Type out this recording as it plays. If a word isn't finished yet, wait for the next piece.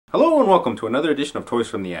Hello and welcome to another edition of Toys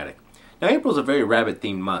from the Attic. Now April's a very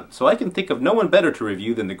rabbit-themed month, so I can think of no one better to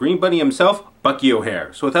review than the Green Bunny himself, Bucky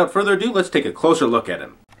O'Hare. So without further ado, let's take a closer look at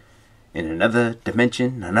him. In another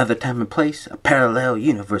dimension, another time and place, a parallel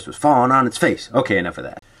universe was falling on its face. Okay, enough of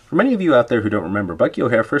that. For many of you out there who don't remember, Bucky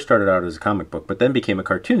O'Hare first started out as a comic book, but then became a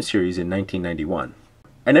cartoon series in 1991.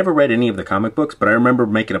 I never read any of the comic books, but I remember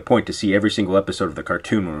making a point to see every single episode of the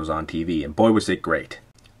cartoon when it was on TV, and boy was it great.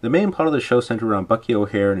 The main plot of the show centered around Bucky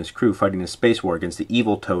O'Hare and his crew fighting a space war against the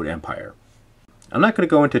evil Toad Empire. I'm not going to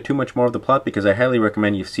go into too much more of the plot because I highly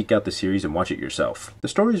recommend you seek out the series and watch it yourself. The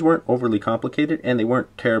stories weren't overly complicated and they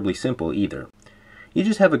weren't terribly simple either. You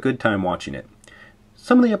just have a good time watching it.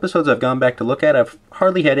 Some of the episodes I've gone back to look at, I've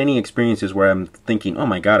hardly had any experiences where I'm thinking, oh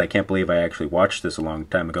my god, I can't believe I actually watched this a long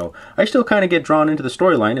time ago. I still kind of get drawn into the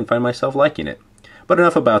storyline and find myself liking it. But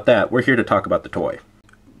enough about that, we're here to talk about the toy.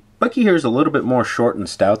 Bucky here is a little bit more short and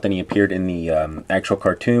stout than he appeared in the actual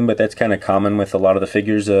cartoon, but that's kind of common with a lot of the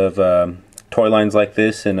figures of toy lines like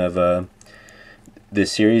this and of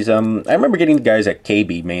this series. I remember getting the guys at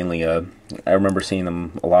KB mainly. I remember seeing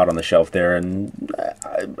them a lot on the shelf there, and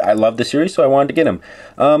I love the series, so I wanted to get them.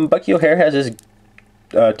 Bucky O'Hare has his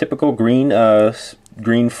typical green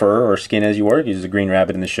fur or skin, as you were. He's a green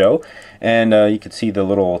rabbit in the show, and you can see the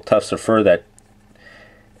little tufts of fur that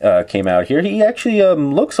came out here. He actually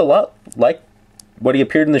looks a lot like what he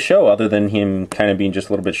appeared in the show, other than him kind of being just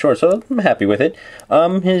a little bit short, so I'm happy with it.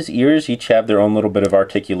 His ears each have their own little bit of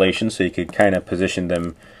articulation, so you could kind of position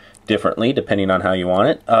them differently depending on how you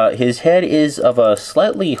want it. His head is of a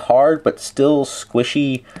slightly hard but still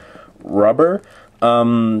squishy rubber,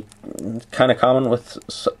 kind of common with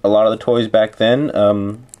a lot of the toys back then.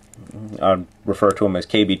 I'd refer to them as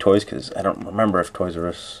KB toys because I don't remember if Toys R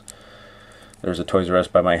Us... There was a Toys R Us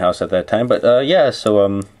by my house at that time, but yeah,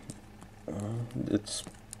 so it's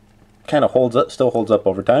kind of still holds up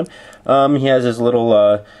over time. He has his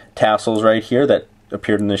little tassels right here that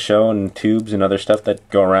appeared in the show, and tubes and other stuff that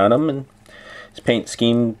go around him, and his paint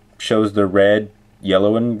scheme shows the red,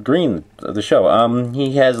 yellow, and green of the show.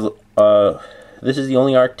 He has this is the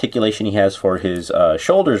only articulation he has for his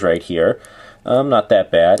shoulders right here. Not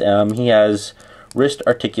that bad. He has wrist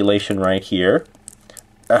articulation right here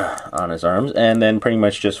on his arms, and then pretty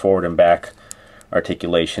much just forward and back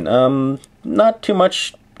articulation. Not too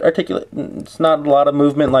much it's not a lot of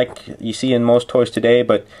movement like you see in most toys today,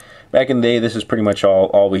 but back in the day this is pretty much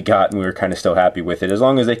all we got, and we were kind of still happy with it. As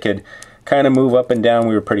long as they could kind of move up and down,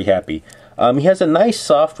 we were pretty happy. He has a nice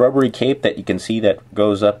soft rubbery cape that you can see that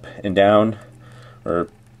goes up and down, or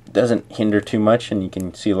doesn't hinder too much, and you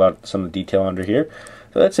can see some of the detail under here.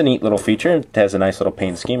 So that's a neat little feature. It has a nice little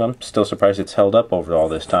paint scheme. I'm still surprised it's held up over all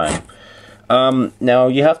this time. Now,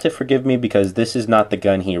 you have to forgive me because this is not the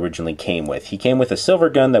gun he originally came with. He came with a silver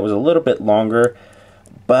gun that was a little bit longer,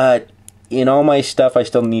 but in all my stuff, I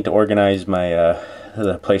still need to organize my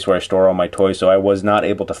the place where I store all my toys, so I was not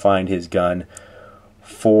able to find his gun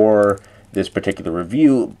for this particular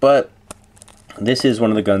review, but this is one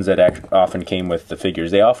of the guns that often came with the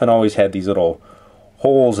figures. They often always had these little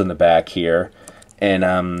holes in the back here,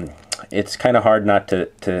 and it's kind of hard not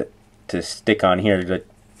to stick on here. But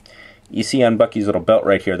you see on Bucky's little belt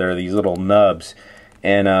right here, there are these little nubs,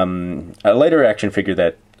 and a later action figure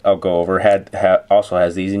that I'll go over also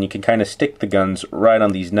has these, and you can kind of stick the guns right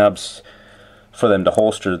on these nubs for them to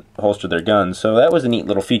holster their guns. So that was a neat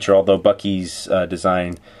little feature, although Bucky's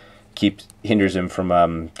design hinders him from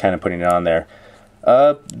kind of putting it on there.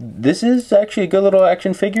 This is actually a good little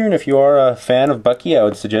action figure, and if you are a fan of Bucky, I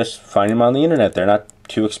would suggest finding him on the internet. They're not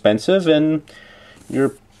too expensive, and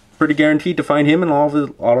you're pretty guaranteed to find him and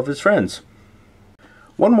all of his friends.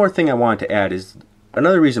 One more thing I wanted to add is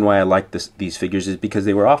another reason why I like these figures is because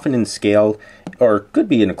they were often in scale, or could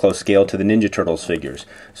be in a close scale, to the Ninja Turtles figures.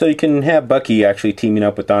 So you can have Bucky actually teaming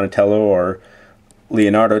up with Donatello or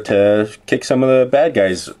Leonardo to kick some of the bad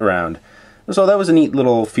guys around. So that was a neat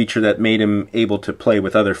little feature that made him able to play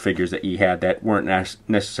with other figures that he had that weren't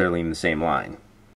necessarily in the same line.